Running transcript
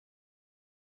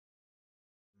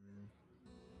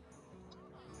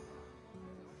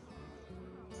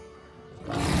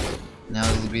Now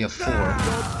it'll be a 4.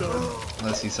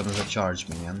 Let's see something that charge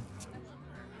me, man.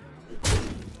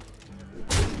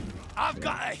 I've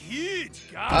got a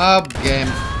huge gun. Up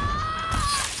game.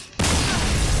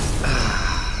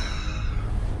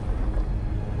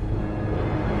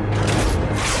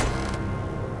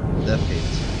 Defeat.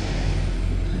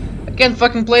 I can't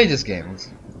fucking play this game.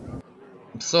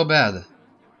 It's so bad.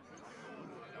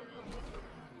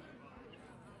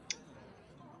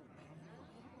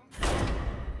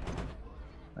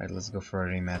 Alright, let's go for a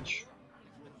rematch.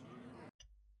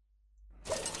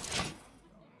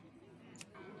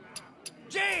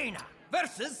 Jaina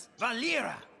versus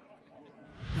Valera.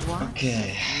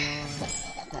 Okay.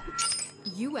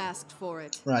 You asked for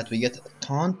it. Right, we get a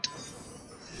taunt.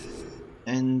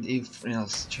 And if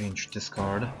else change this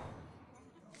card.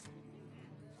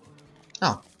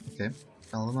 Oh, okay.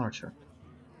 Elven Archer.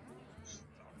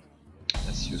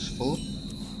 That's useful.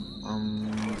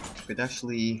 Could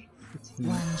actually hit him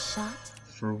One shot.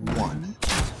 for 1.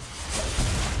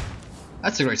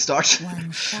 That's a great start.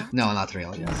 One shot. No, not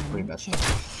really. Yeah, it's pretty bad. kill.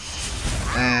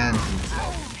 And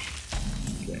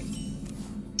okay.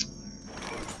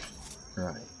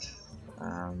 Right.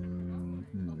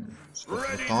 Let's go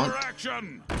for the taunt.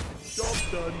 action. Job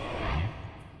done.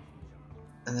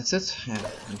 And that's it. Yeah,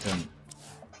 and then.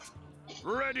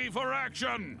 Ready for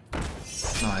action.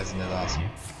 No, isn't that awesome?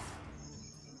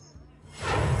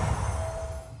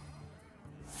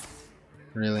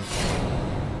 Really?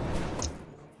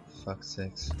 Fuck's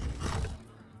sakes.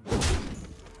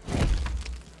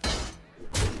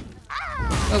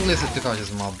 At least it took out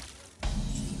his mob.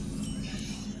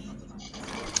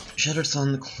 Shattered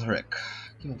Sun Cleric.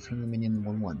 Give a friendly minion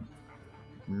 1/1.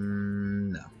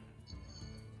 No.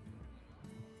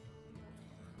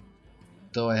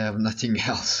 Though I have nothing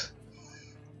else.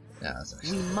 Yeah, that's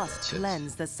actually. We must shit.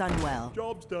 cleanse the Sunwell.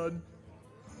 Job's done.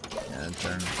 Yeah,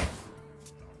 turn.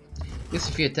 Guess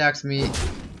if he attacks me,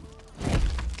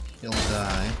 he'll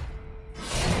die.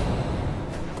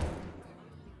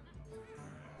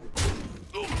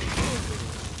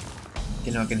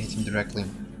 Okay, now I can hit him directly.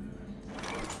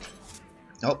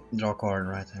 Oh, draw card,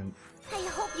 right? I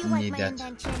hope you Need like my that.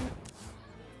 invention.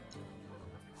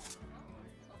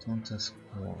 Don't ask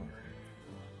more.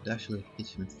 Could actually hit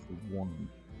him for 1.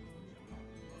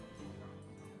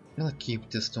 I'm gonna keep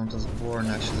this Tonta's Born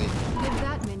actually. Give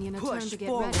that minion a turn Push to get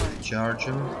forward. ready. Charge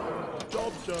him.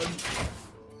 Job's done.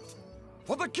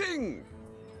 For the king.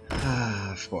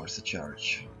 Ah, of course, a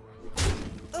charge.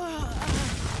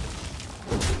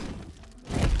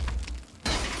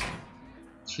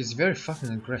 She's very fucking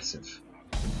aggressive.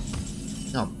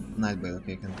 No, Nightblade,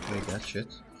 okay, I can play that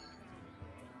shit.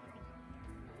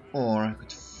 Or I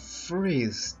could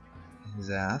freeze his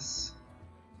ass.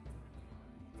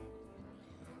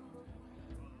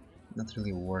 Not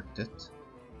really worth it.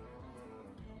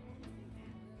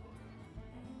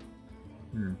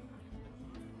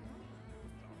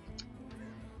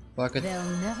 Fuck it. They'll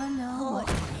never know what.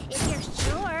 If you're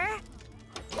sure.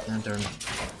 And turn.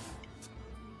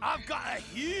 I've got a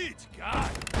huge gun.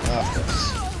 Of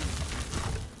course.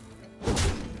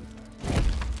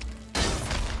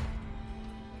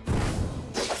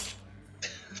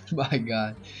 My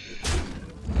god.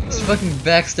 These fucking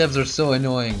backstabs are so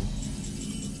annoying.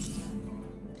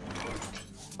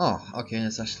 Oh, okay,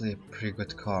 that's actually a pretty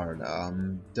good card.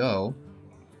 Though.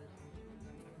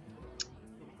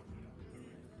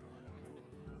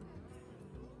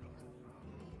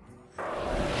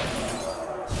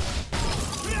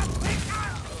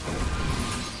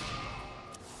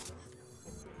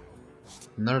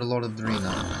 Another Lord of the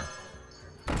Arena.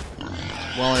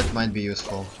 Well, it might be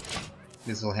useful.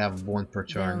 This will have 1 per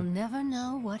They'll turn. never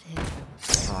know what hit.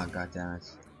 Oh, god damn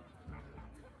it.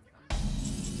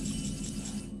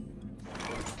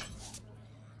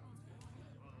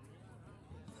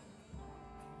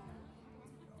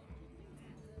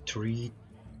 Three,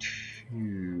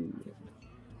 2.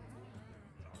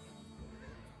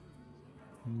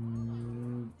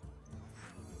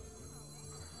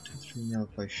 Now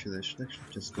if I should actually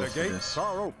just go The for gates this.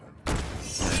 are open.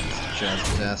 Charge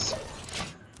his ass.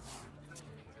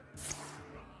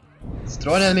 Let's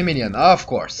throw an enemy minion, of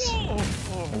course.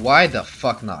 Why the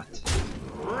fuck not?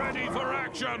 Ready for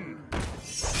action.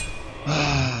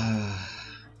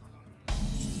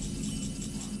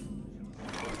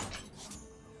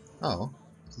 Oh,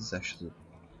 this is actually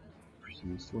pretty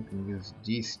useful. We can use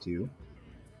these two.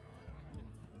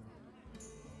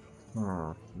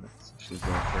 Oh, let's actually go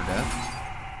for that.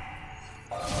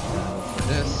 Go for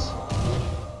this.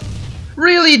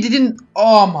 Really didn't.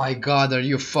 Oh my god, are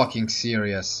you fucking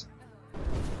serious?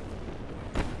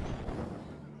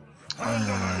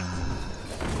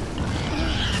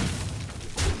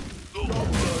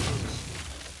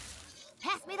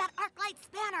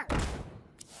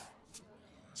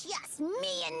 just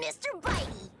me and Mr.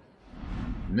 Bitey.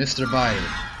 Mr. Bitey.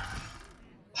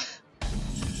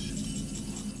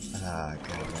 Ah,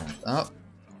 goddamn. Oh.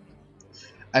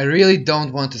 I really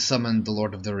don't want to summon the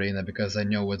Lord of the Arena because I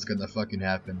know what's gonna fucking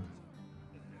happen.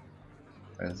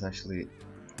 Let's actually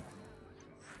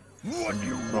What do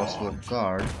you crossbow want?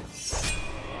 guard.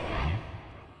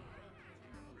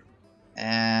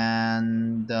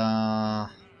 And don't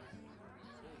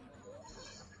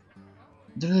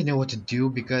really know what to do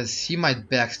because he might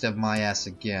backstab my ass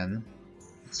again.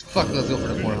 Fuck, let's go for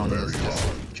the 400. Let's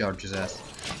just charge his ass.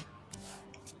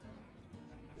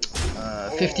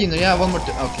 15, yeah, one more.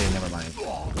 Okay, never mind. I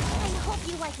hope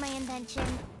you like my invention.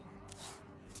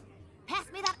 Pass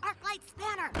me that arc light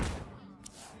spanner.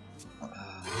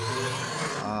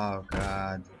 Oh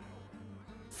god.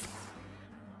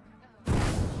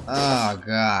 Oh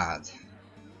god.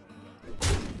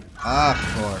 Of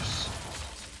course.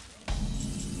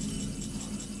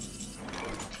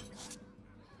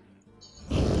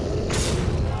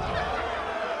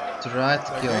 Try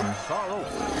to kill him.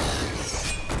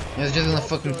 He's just gonna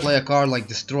fucking play a card like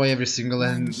destroy every single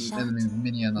enemy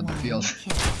minion on the field.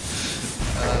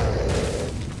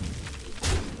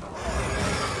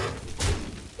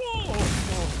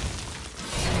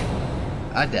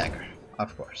 A dagger,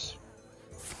 of course.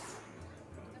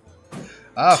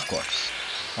 Of course.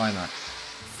 Why not?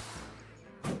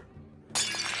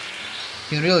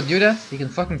 Can you really do that? You can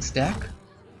fucking stack?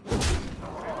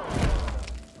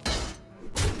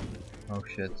 Oh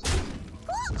shit.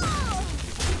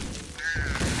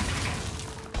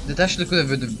 That actually could have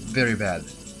been very bad.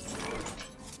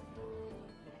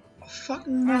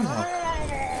 Fucking Murloc.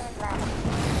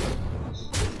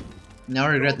 Now I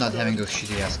regret not having those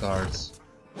shitty ass cards.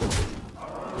 They'll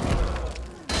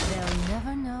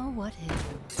never know what hit.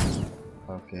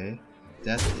 Okay.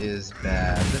 That is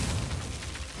bad.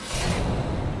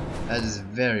 That is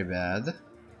very bad.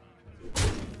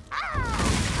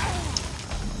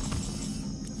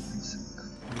 It's a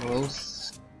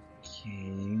close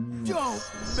game. Don't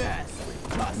mess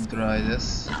with us. Try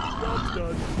this. Job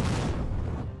done.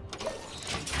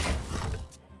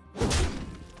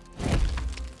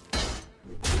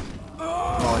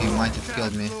 Oh, he might have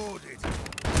killed me. Loaded. He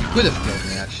could have killed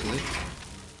me actually.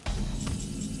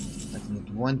 I did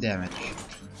 1 damage.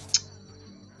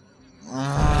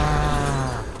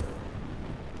 Ah,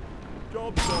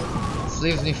 Job done.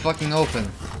 this leaves me fucking open.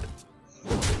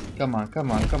 Come on,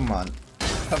 come on, come on.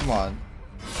 Come on.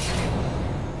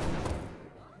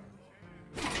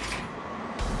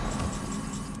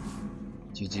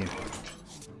 GG.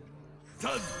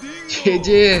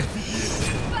 GG!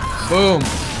 Boom!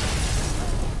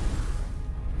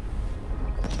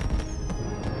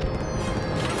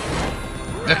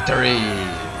 Victory!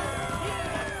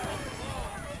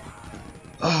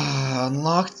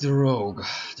 Unlocked the rogue.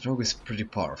 The rogue is pretty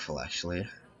powerful actually.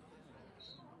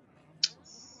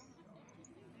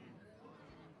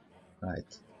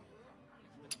 Right.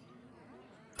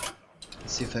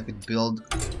 Let's see if I could build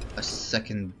a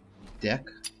second deck.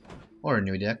 Or a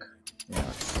new deck. Yeah,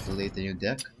 let's delete the new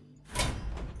deck.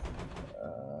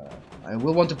 I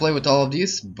will want to play with all of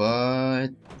these, but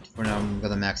for now I'm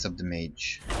gonna max up the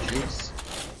mage. Choose.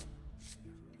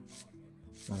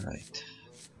 Alright.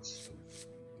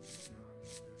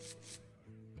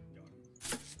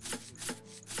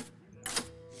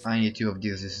 I need 2 of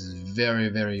these. This is very,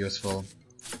 very useful.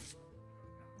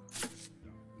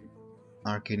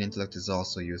 Arcane Intellect is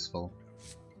also useful.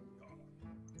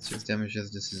 6 damages,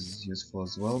 this is useful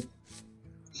as well.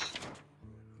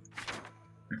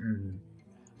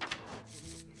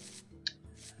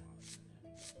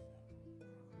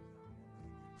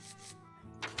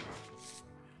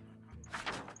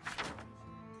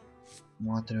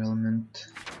 Water element.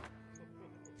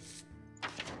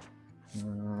 I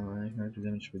have to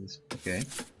damage with this. Okay.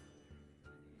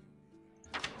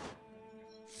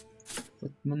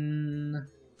 Footman.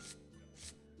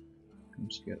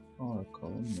 I'm scared. Oracle.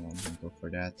 No, I'm gonna go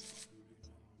for that.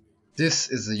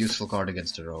 This is a useful card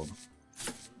against the rogue.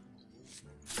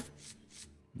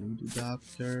 Voodoo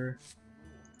Doctor.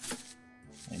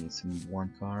 I need some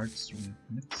 1 cards from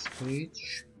the next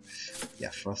page. Yeah,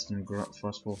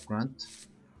 Frostwolf Grunt.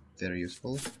 Very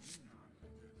useful.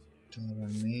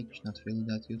 Tolerant Mage, not really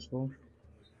that useful.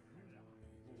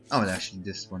 Oh, and actually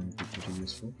this one would be pretty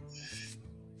useful.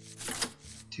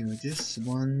 Do this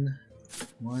one.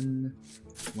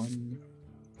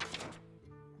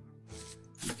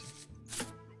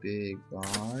 Big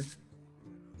guard.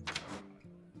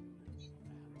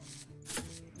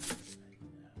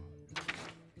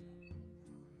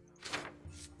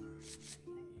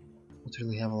 Don't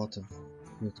really have a lot of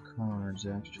With cards,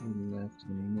 I actually left to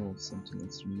remove something.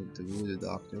 Let's remove the Voodoo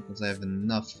Doctor because I have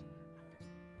enough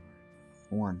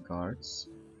 1 cards.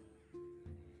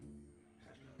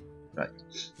 Right.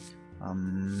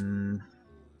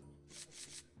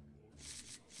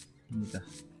 Need a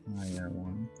higher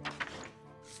one.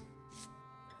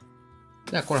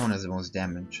 Yeah, Corehorn has the most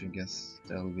damage, I guess.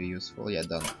 That'll be useful. Yeah,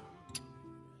 done.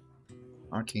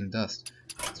 Arcane Dust.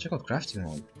 Let's check out crafting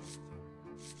mode.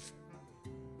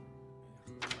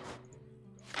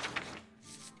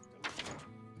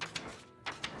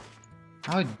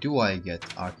 How do I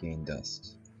get Arcane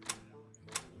Dust?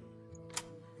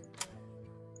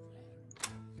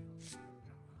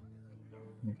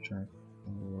 Let me try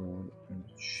power and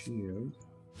shield.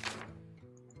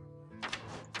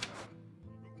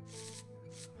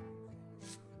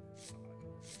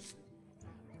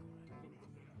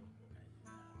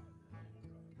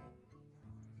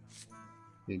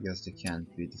 I guess they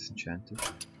can't be disenchanted.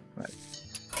 Right.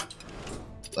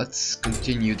 Let's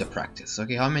continue the practice.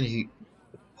 Okay, how many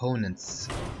opponents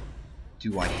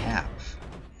do I have?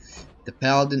 The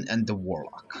Paladin and the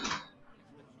Warlock.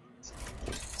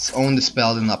 Let's own this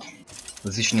Paladin up.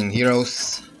 Positioning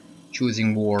heroes,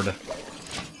 choosing ward.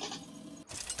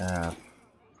 Yeah.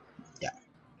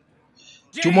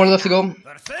 2 more left to go.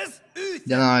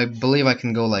 Then I believe I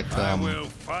can go like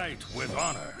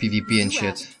PvP and You shit.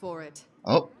 asked for it.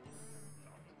 Oh.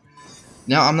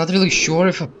 Now I'm not really sure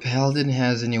if a Paladin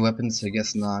has any weapons. I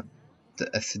guess not. The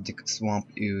acidic swamp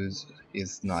is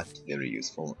not very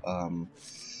useful. I'm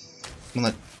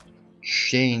gonna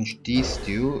change these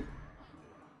two.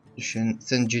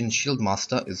 Senjin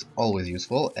Shieldmaster is always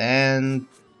useful, and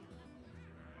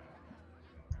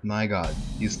my god,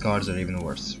 these cards are even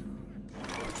worse.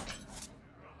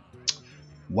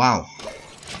 Wow.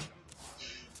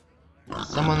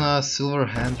 Summon a Silver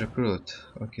Hand Recruit.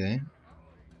 Okay.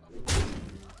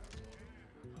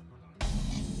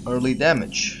 Early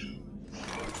damage.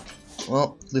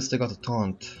 Well, at least I got a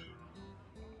taunt.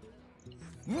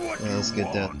 Let's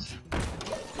get that.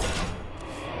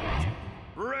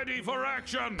 Ready for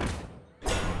action.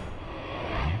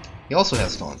 He also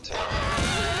has taunt.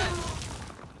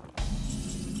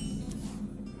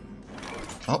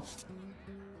 Oh.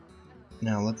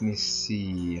 Now let me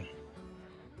see.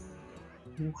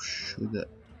 Who should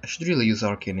I should really use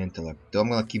Arcane Intellect, though I'm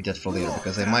gonna keep that for later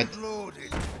because I might.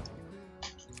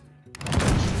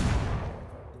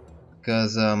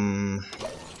 Because I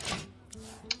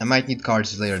might need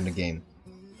cards later in the game.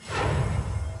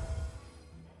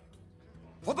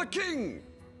 For the king.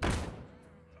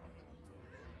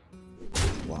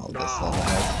 Wow, that's a lot of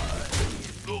health.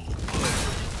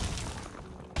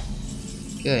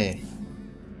 Okay.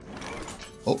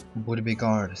 Oh, would be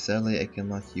guard. Sadly, I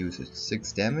cannot use it.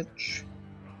 6 damage.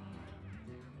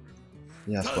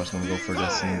 Yeah, of course, I'm gonna go for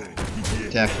this and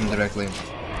attack him directly.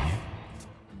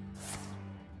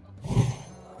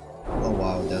 Oh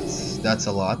wow, that's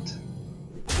a lot.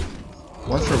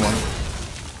 1 for 1.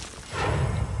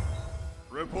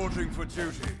 Reporting for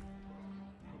duty.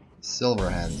 Silver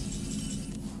Hand.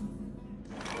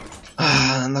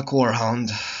 Ah, and the Core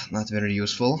Hound. Not very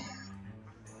useful.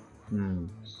 I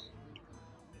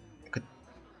could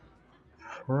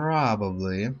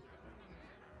probably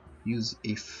use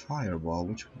a Fireball,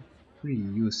 which would be pretty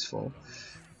useful.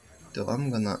 Though I'm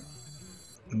gonna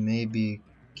maybe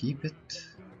keep it.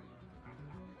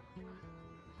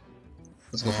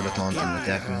 Let's go for the taunt and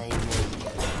attack him.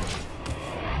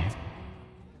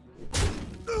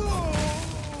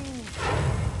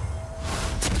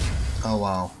 Oh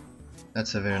wow,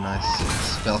 that's a very nice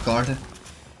spell card.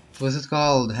 What was it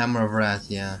called? Hammer of Wrath,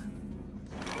 yeah.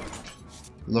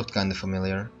 Looked kinda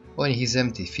familiar. Oh, and he's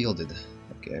empty, fielded.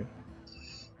 Okay.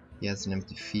 He has an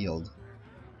empty field.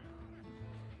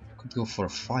 Could go for a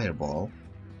Fireball.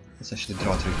 Let's actually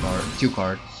draw 2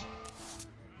 cards.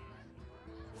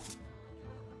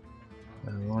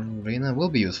 Lord Arena will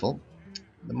be useful.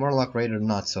 The Morlock Raider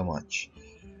not so much.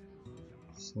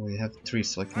 So we have 3,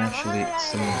 so I can actually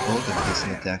summon both of these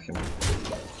and attack him.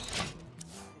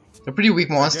 They're pretty weak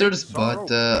monsters,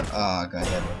 but ah, god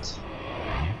damn it.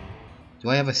 Do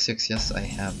I have a 6? Yes, I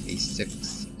have a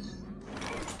 6.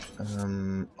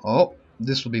 Oh,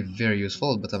 this will be very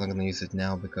useful, but I'm not gonna use it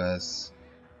now because,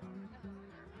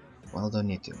 well, don't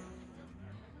need to.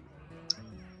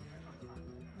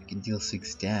 I can deal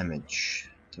 6 damage,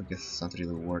 so I guess it's not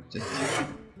really worth it.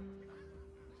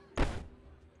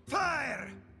 Fire!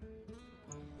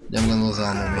 I'm gonna lose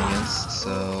all my minions,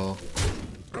 so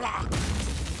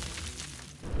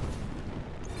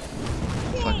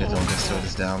fuck it, I'll just throw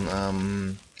this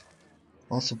down.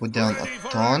 Also put down a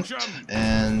taunt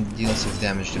and deal 6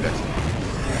 damage directly.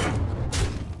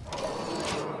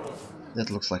 That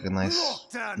looks like a nice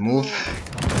Locked and move.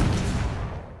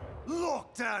 loaded.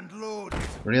 Locked and loaded.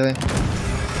 Really?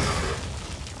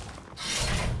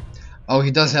 Oh,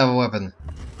 he does have a weapon.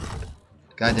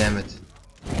 God damn it.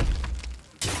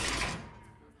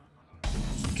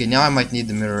 Okay, now I might need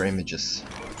the mirror images.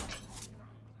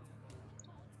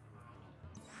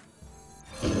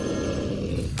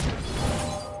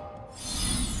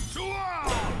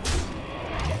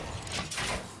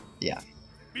 Yeah.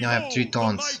 Now I have 3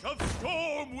 taunts. The might of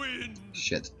storm wind.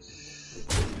 Shit.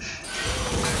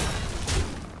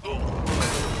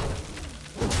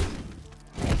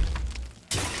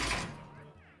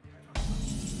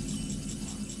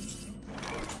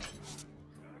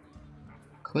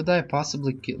 Could I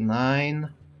possibly kill 9?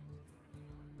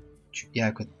 Yeah,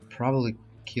 I could probably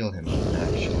kill him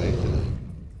actually.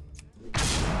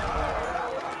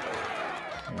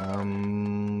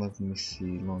 Let me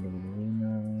see. Lord of the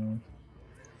Arena.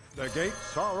 The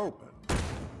gates are open.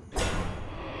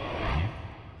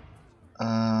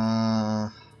 Yeah,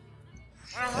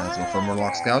 let's go for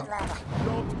Murloc Scout.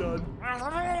 Job's done.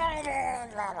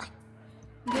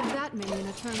 Give that minion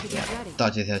a turn to get ready.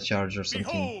 Thought it had charge or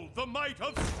something. Behold the might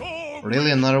of storm.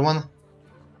 Really, another one?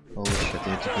 Holy shit, I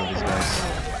have to kill these guys.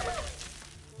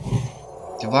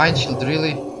 Divine Shield,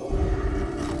 really?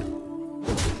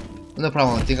 No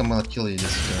problem, I think I'm gonna kill you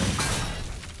this turn.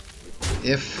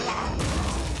 If...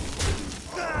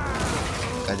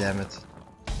 God damn it.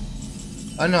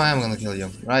 Oh no, I am gonna kill you.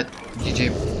 Right,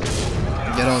 GG.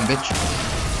 Get on, bitch.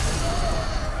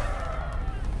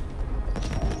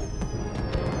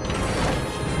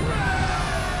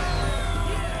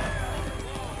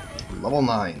 Level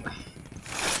 9.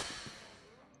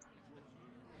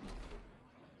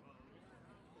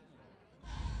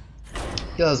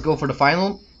 Yeah, let's go for the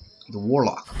final. The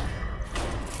Warlock.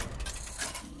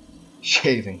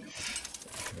 Shaving.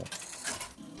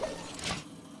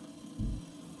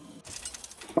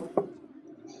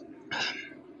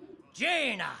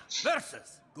 Jaina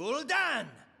versus Gul'dan.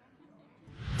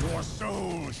 Your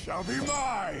soul shall be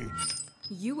mine.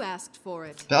 You asked for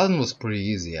it. Paladin was pretty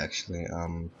easy actually.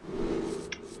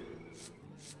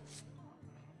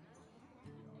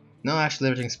 No, actually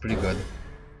everything's pretty good.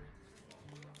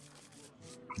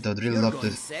 I would really love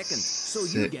to second, so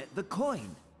you get the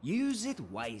coin. Use it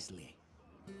wisely.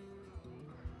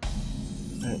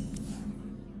 I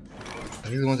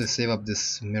really want to save up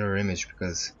this mirror image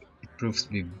because it proves to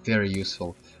be very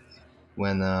useful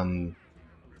when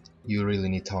you really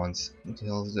need taunts. What the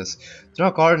hell is this? Draw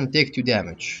a card and take 2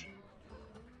 damage.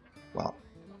 Wow.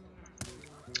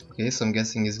 Okay, so I'm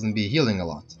guessing he's gonna be healing a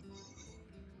lot.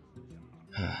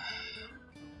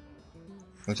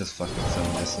 I'll just fucking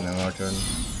summon this in another turn.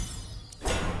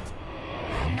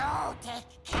 No take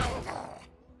candle.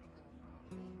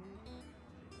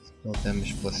 Spell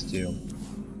damage plus 2.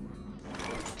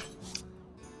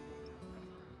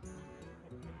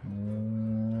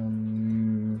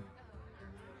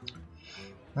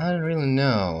 I don't really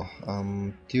know.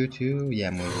 2-2? Yeah,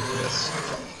 I'm gonna go for this.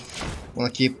 I'm gonna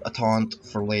keep a taunt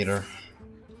for later.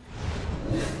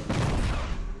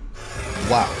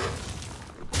 Wow.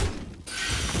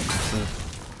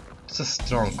 It's a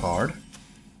strong card.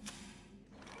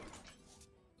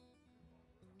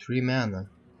 3 mana.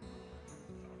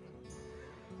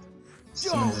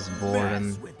 Summon this board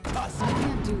and... I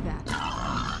can't do that.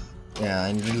 Yeah,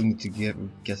 I really need to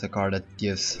get a card that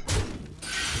gives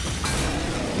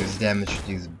damage to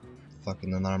these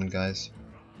fucking unarmed guys.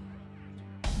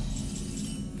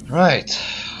 Right.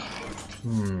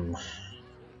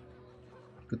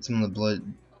 Put some of the blood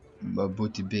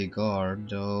booty big guard,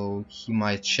 though he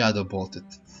might shadow bolt it.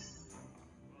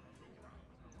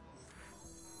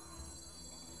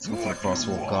 Let's go for a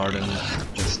crossbow guard and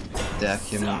just attack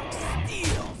him. God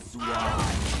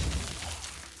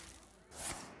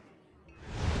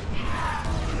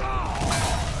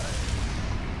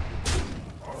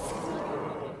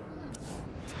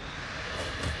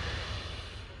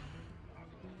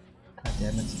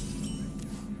damn it.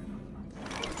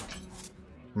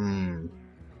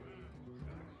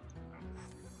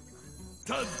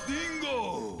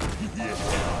 Tadingo.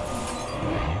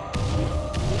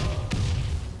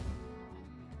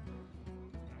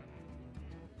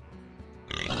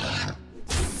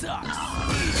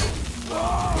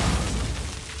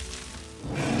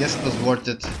 Guess it was worth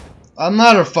it.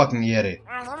 Another fucking Yeti.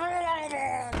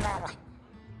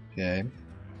 Okay.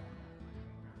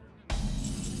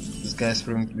 This guy's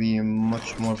proving to be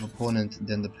much more of an opponent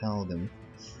than the Paladin.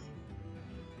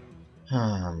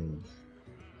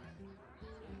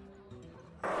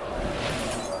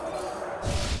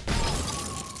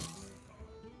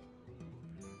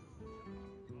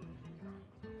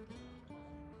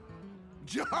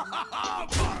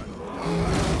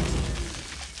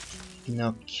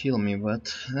 Now kill me,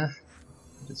 but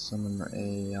just summon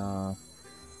a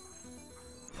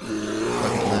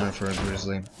fucking lantern for a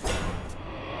grizzly.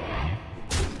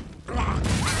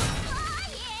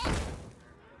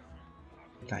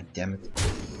 God damn it.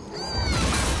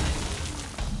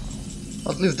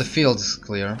 At least the field is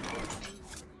clear.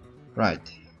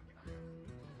 Right.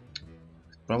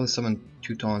 Probably summon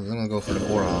 2 taunts. I'm gonna go for the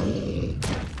Boron.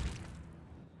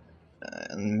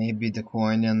 And maybe the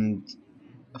coin and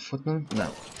a footman?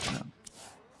 No.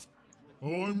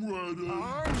 I'm ready.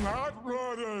 I'm not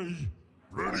ready.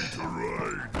 Ready to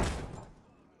ride.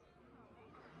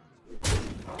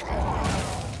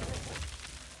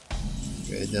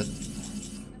 Okay,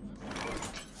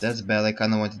 that's bad. I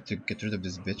kinda wanted to get rid of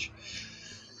this bitch.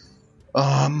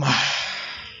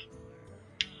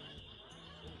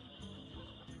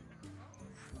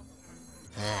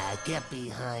 Get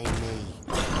behind me.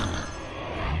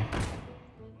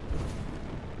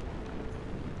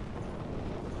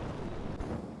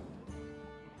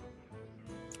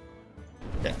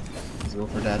 Yeah, let's go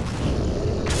for that.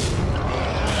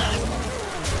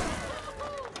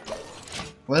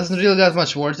 Wasn't really that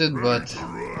much worth it, but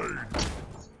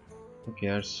who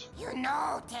cares? You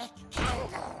know, take candle.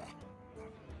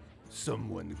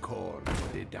 Someone call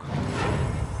the doctor.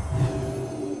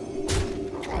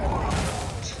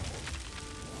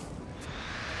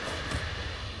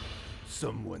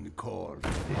 Someone call the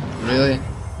doctor. Really?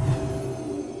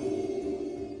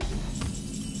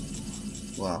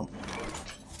 Wow.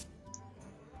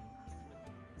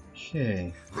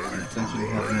 Okay, don't really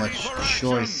have much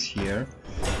choice here.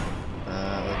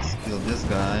 Let's kill this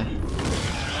guy.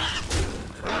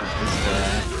 This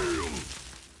guy.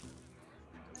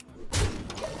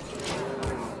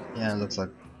 Yeah, looks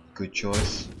like good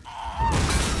choice.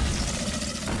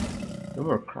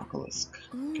 River Crocolisk.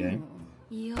 Okay.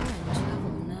 You're in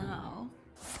trouble now.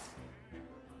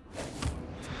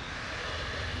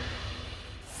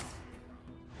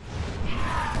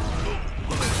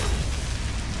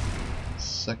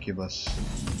 Succubus.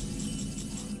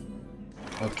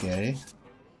 Okay.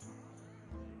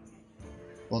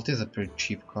 Well, it is a pretty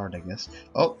cheap card, I guess.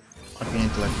 Oh! Arcane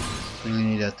Intellect. Really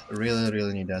need that.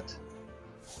 Really need that.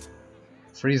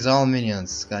 Freeze all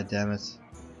minions. God damn it.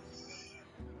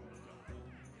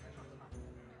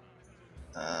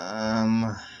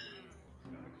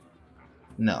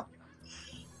 No.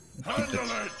 Keep it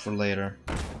for later.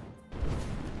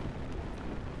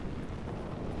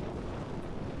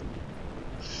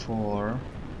 I'm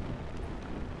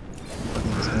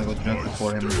just gonna go directly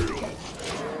for him.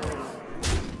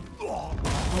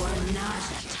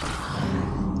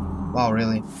 Wow,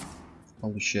 really?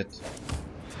 Holy shit.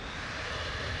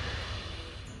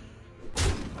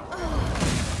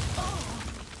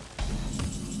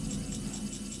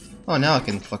 Oh, now I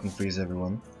can fucking freeze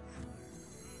everyone.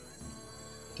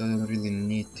 Don't really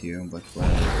need to, but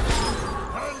whatever.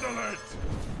 Handle it.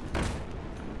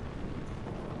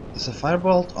 Does a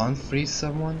firebolt unfreeze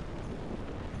someone?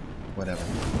 Whatever.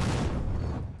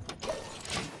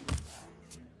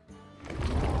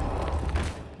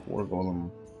 War Golem.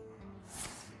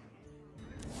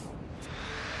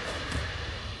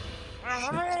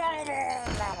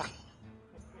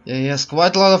 Yeah, he has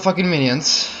quite a lot of fucking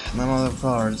minions. None other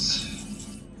cards.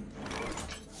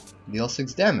 Deal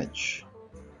 6 damage.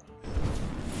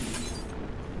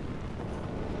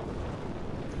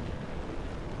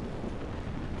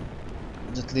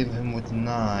 Just leave him with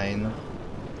 9.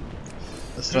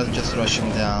 Let's try to just rush him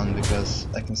down because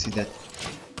I can see that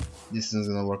this isn't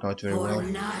gonna work out very well.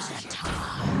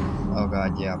 Oh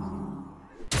god, yeah.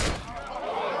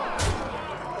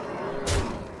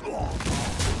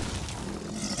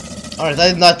 Alright, I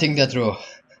did not think that through.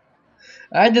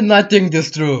 I did not think this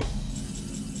through.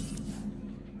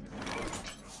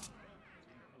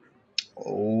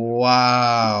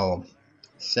 Wow.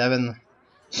 7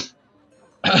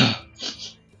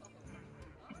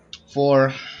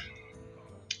 4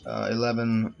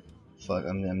 11. Fuck,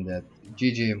 I'm dead.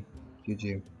 GG.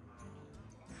 GG.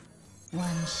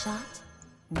 One shot,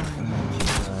 one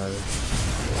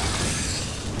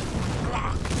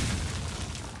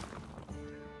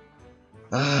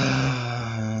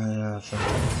Fuck.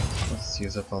 Let's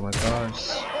use up all my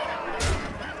cards.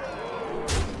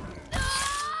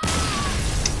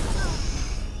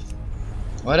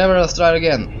 Whatever, let's try it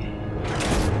again.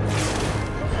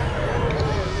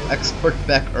 Expert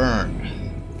back earned.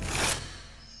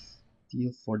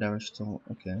 Deal 4 damage to.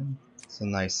 Okay, it's a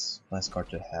nice card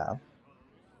to have.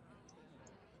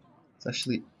 Let's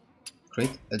actually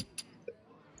create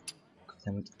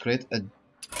a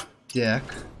deck.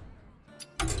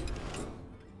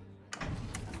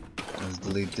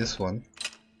 delete this one.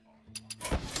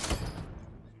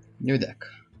 New deck.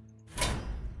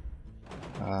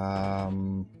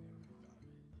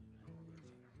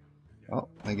 Oh,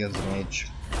 I guess the mage.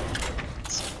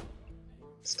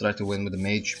 Let's try to win with the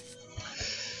mage.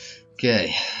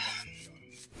 Okay.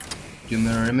 Two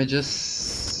mirror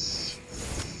images.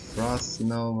 Frost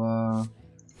Nova.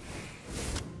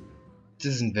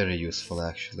 This isn't very useful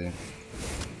actually.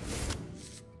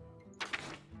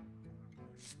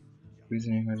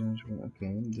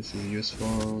 Okay, this is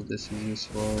useful, this is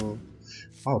useful.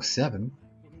 Oh, 7.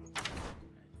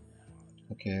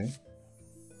 Okay.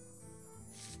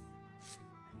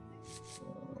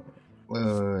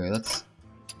 Wait, let's...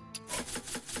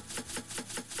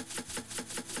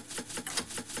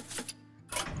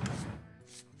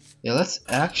 Yeah, let's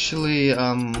actually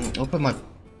open my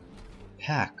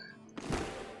pack.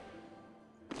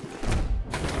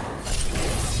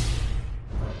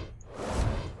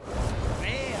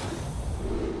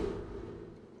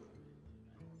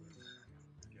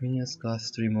 Minions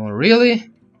cost 3 more. Really?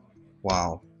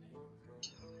 Wow.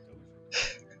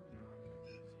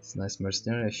 It's a nice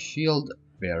mercenary. A shield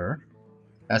bearer.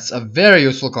 That's a very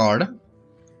useful card.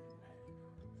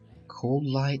 Cold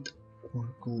Light,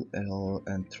 Oracle L,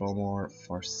 and Trollmore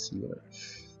Farseer.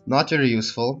 Not very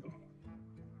useful.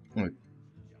 Wait,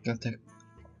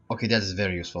 okay, that is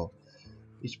very useful.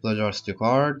 Each player draws 2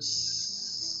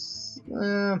 cards.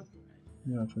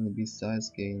 Yeah, from the beast size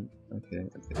gain. Okay.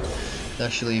 It's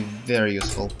actually very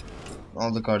useful.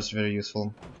 All the cards are very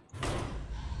useful.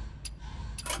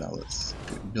 Now let's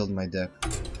build my deck.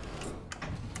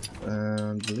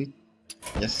 Delete.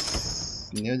 Yes.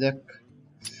 New deck.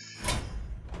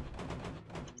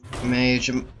 Mage.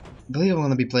 I believe I'm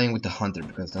gonna be playing with the hunter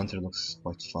because the hunter looks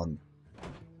quite fun.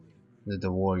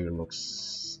 The warrior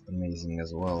looks amazing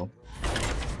as well.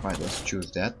 Right, let's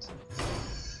choose that.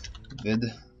 Vid.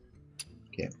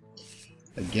 Okay.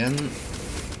 Again.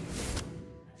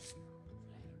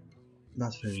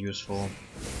 Not very useful.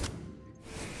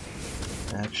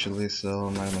 Actually, so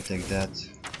I'm not gonna take that.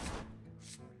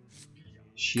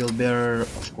 Shield bearer,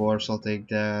 of course I'll take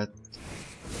that.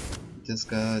 This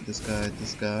guy, this guy,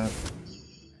 this guy.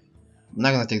 I'm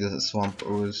not gonna take the swamp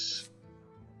ooze.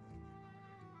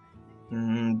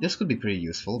 This could be pretty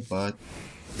useful, but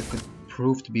it could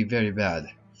prove to be very bad.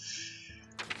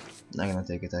 Not gonna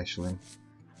take it actually.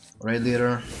 Raid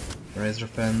leader, Razor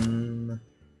Fen.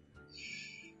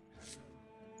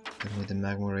 Give me the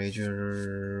Magma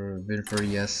Rager, Vinfer,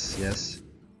 yes, yes.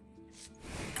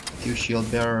 Few shield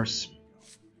bearers.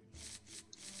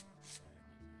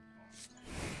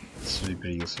 This would be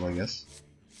pretty useful, I guess.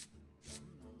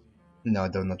 No, I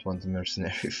do not want the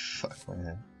mercenary. Fuck my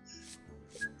head.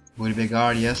 Would be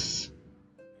guard, yes.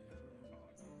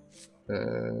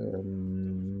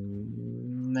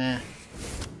 Meh.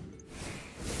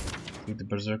 Take the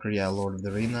Berserker, yeah, Lord of the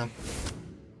Arena.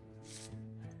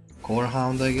 Core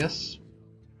Hound, I guess.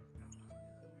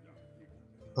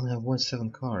 Only have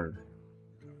 1/7 card.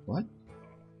 What?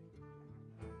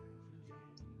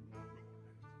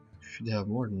 Should have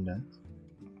more than that.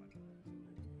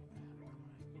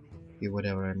 Okay,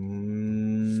 whatever.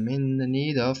 I'm in the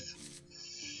need of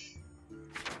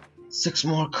 6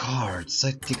 more cards.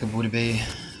 I think it would be.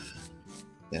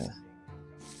 Yeah.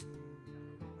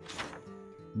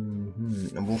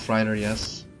 A Wolf Rider,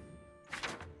 yes.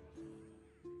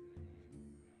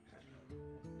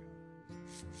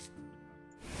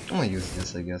 I'm gonna use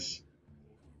this, I guess.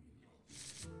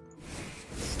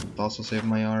 Also save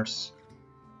my arse.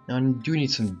 Now I do need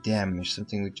some damage,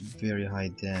 something with very high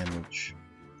damage.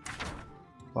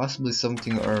 Possibly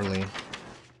something early.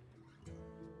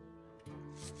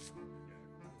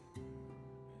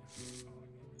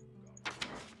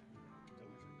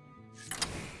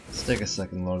 Let's take a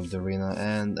second Lord of the Arena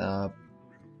and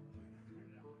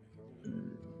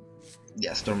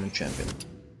yeah, Stormwind Champion.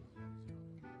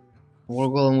 War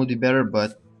Golem would be better,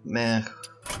 but meh,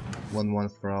 1/1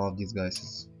 for all of these guys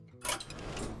is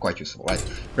quite useful, right?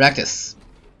 Practice.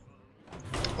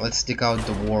 Let's stick out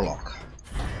the Warlock.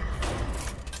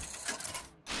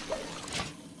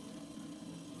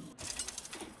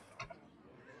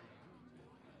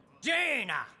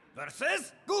 Jaina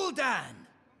versus Gul'dan.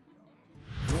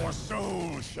 Your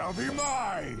soul shall be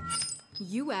mine!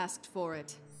 You asked for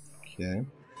it. Okay.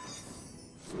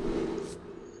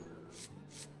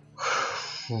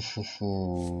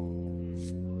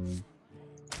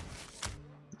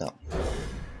 No.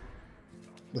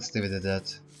 Let's leave it at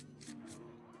that.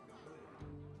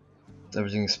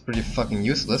 Everything is pretty fucking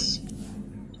useless.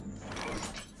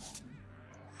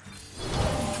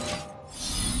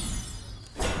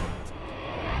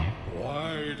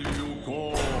 Why do you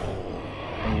call?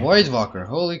 Voidwalker,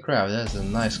 holy crap, that's a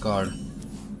nice card.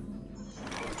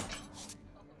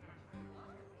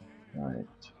 Right.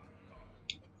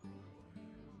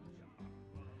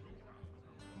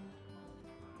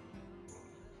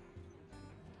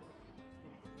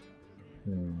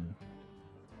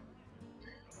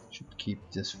 Should keep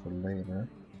this for later.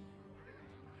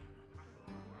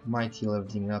 Might heal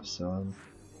everything up, so I'm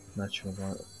not sure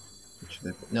about it.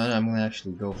 No, I'm gonna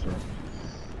actually go for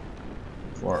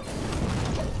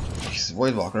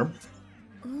Voidwalker.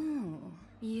 Ooh,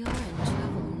 you're in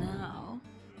trouble now.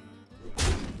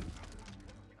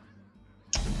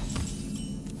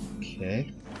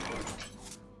 Okay.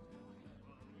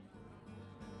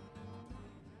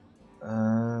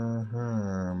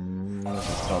 Let's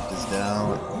just drop this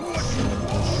down.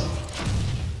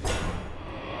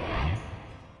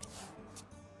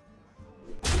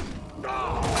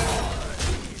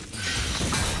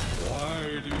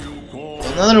 Why do you call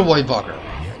Another Voidwalker.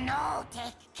 You know,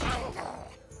 take candle.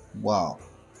 Wow.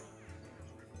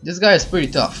 This guy is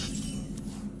pretty tough.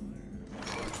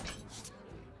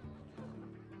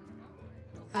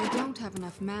 I don't have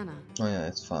enough mana. Oh yeah,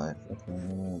 it's 5.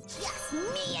 Okay. Yes,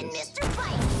 me and Mr.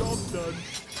 Bite. job done?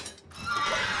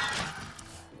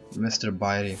 Mr.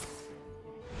 Bitey.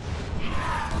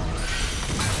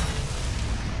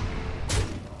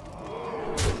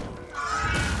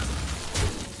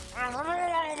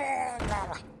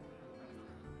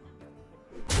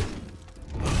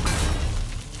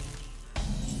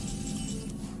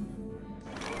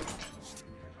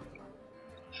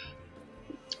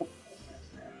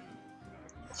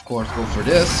 Of course, go for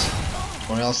this,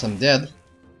 or else I'm dead.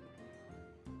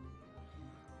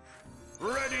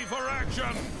 Ready for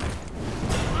action!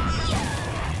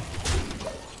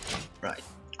 Right,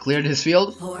 cleared his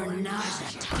field.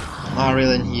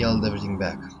 Ariel healed everything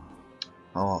back.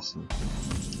 How awesome.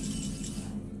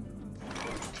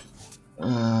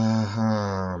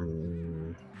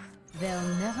 They'll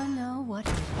never know what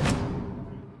hit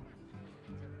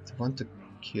I want to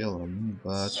kill him,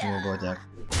 but I'm gonna attack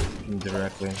him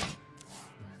directly.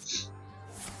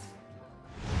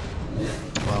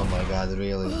 Oh my god,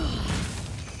 really?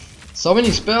 So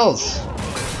many spells!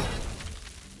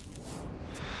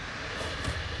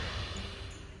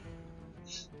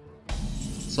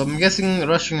 So I'm guessing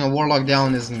rushing a warlock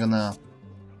down isn't gonna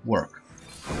work.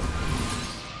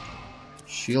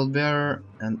 Shield bearer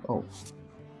and oh.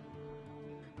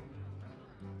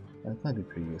 That might be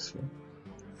pretty useful.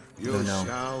 You No.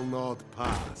 shall not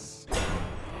pass.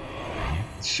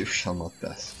 You shall not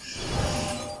pass.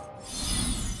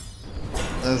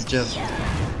 Let's just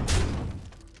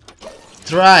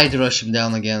try to rush him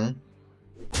down again.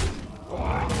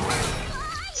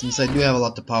 Since I do have a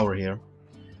lot of power here.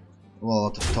 Well, a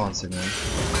lot of taunts again.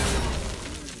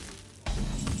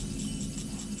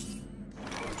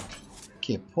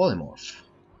 Okay, polymorph.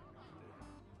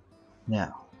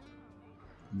 Now,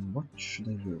 what should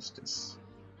I use this?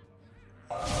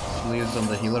 I'll use on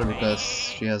the healer because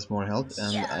she has more health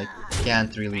and I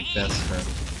can't really pass her.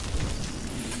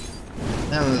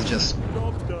 Now let's just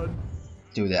Job done.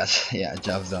 do that. Yeah,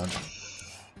 job's done.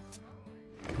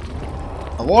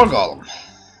 A war golem.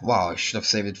 Wow, I should have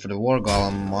saved it for the war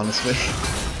golem, honestly.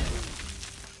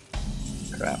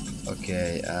 Crap.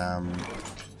 Okay,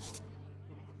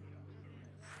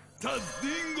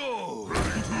 Tadingo!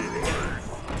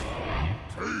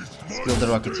 let's build the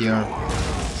Rocketeer.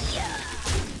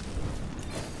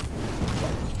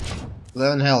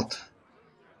 11 health.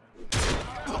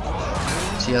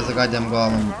 She has a goddamn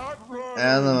golem.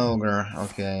 And an ogre.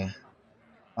 Okay.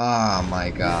 Ah, my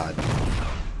god.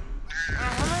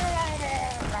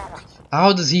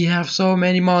 How does he have so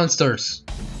many monsters?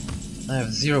 I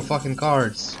have 0 fucking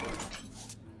cards.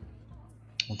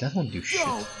 Well, that won't do shit.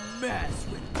 Don't mess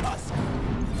with Tusk.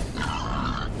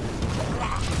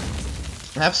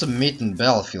 I have some meat in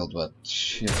battlefield, but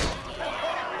shit.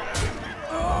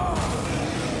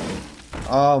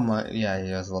 Oh my, yeah, he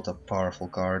has a lot of powerful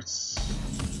cards.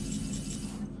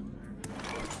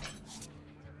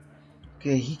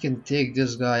 Okay, he can take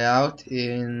this guy out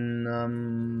in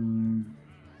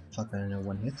fuck, I don't know,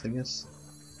 1 hit, I guess.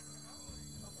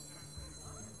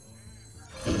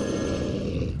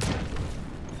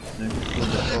 Maybe kill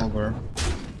the ogre.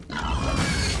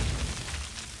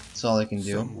 That's all I can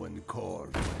do. Someone called.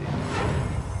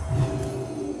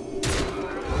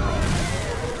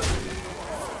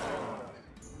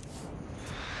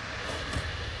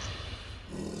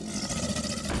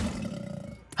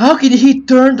 How can he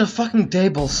turn the fucking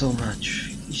table so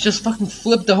much? He's just fucking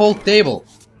flipped the whole table.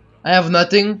 I have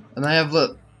nothing, and I have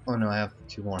oh no, I have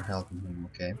 2 more health in him,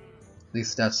 okay. At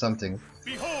least that's something.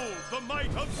 Behold the might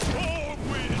of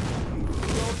Stormwind!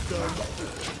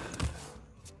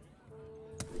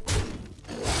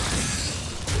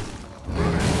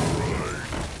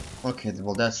 Okay,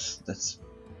 well that's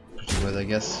pretty good, I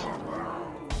guess.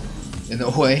 In a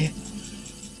way.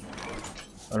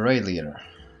 Alright, leader.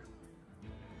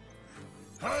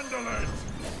 Handle it!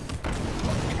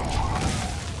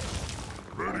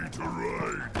 Ready to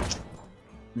ride!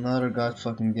 Another god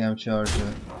fucking damn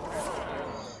charger.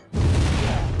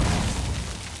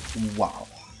 Wow.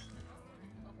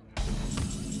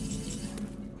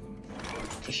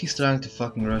 He's trying to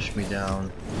fucking rush me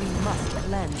down. We must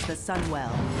cleanse the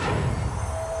Sunwell.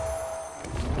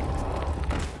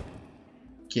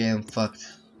 Okay, I'm fucked.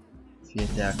 If he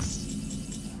attacks.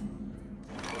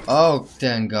 Oh,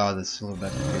 thank god, it's still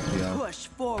back to 3 Push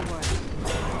forward.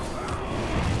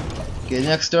 Okay,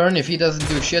 next turn, if he doesn't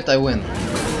do shit, I win.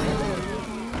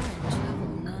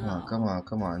 Come on,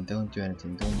 come on, don't do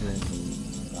anything, don't do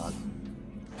anything. God.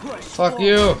 Push Fuck forward.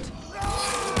 you!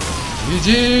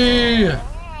 GG!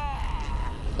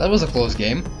 That was a close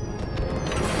game.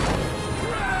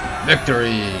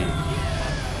 Victory!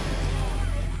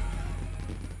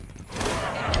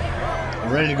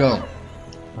 Ready to go.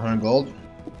 100 gold.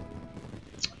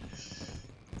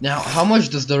 Now, how much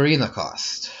does the arena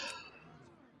cost?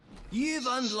 You've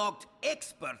unlocked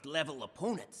expert level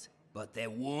opponents, but they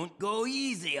won't go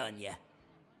easy on you.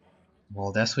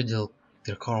 Well, that's what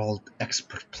they're called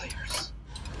expert players.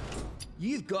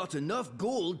 You've got enough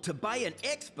gold to buy an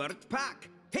expert pack.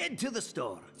 Head to the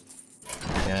store.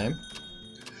 Okay.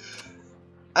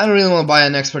 I don't really want to buy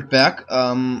an expert pack.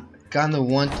 Kinda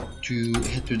want to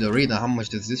head to the arena. How much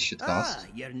does this shit cost? Ah,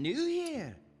 you're new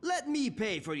here. Let me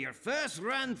pay for your first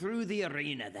run through the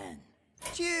arena then.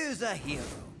 Choose a hero.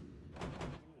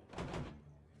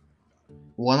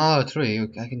 1 out of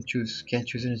 3. I can choose. Can't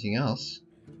choose anything else.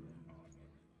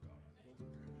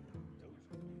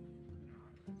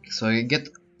 So I get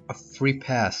a free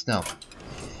pass. No,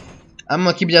 I'm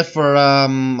gonna keep that for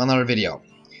another video.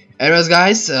 Anyways,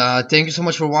 guys, thank you so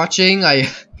much for watching. I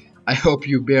hope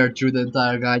you bear through the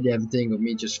entire goddamn thing of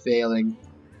me just failing.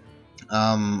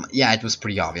 Yeah, it was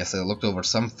pretty obvious. I looked over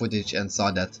some footage and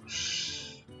saw that.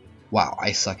 Wow,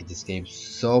 I suck at this game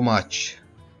so much.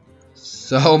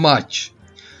 So much.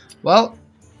 Well,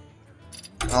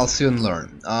 I'll soon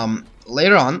learn.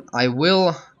 Later on, I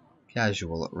will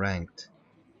casual ranked.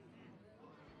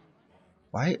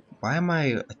 Why am I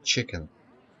a chicken?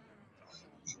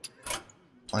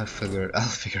 I'll figure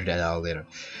that out later.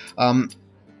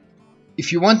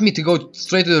 If you want me to go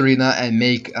straight to the arena and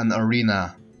make an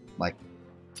arena, like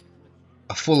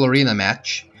a full arena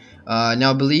match,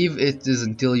 now I believe it is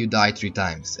until you die 3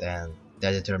 times, and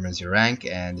that determines your rank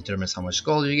and determines how much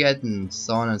gold you get, and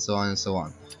so on and so on and so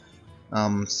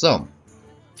on. So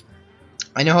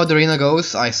I know how the arena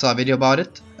goes. I saw a video about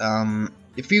it.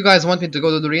 If you guys want me to go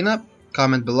to the arena,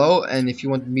 comment below, and if you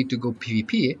want me to go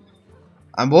PvP,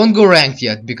 I won't go ranked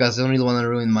yet because I don't really want to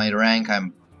ruin my rank.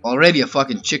 I'm already a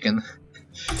fucking chicken.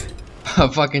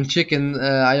 A fucking chicken.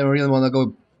 I don't really want to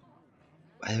go.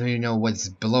 I don't even know what's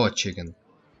below a chicken.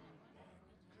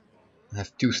 I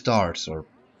have 2 stars, or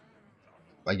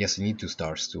I guess I need 2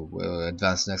 stars to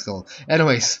advance next level.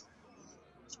 Anyways,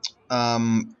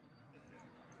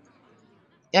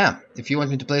 yeah, if you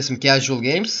want me to play some casual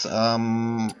games,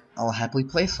 I'll happily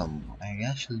play some. I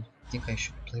actually think I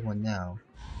should play one now.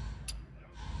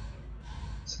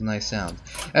 It's a nice sound.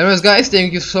 Anyways, guys,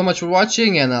 thank you so much for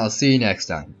watching, and I'll see you next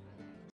time.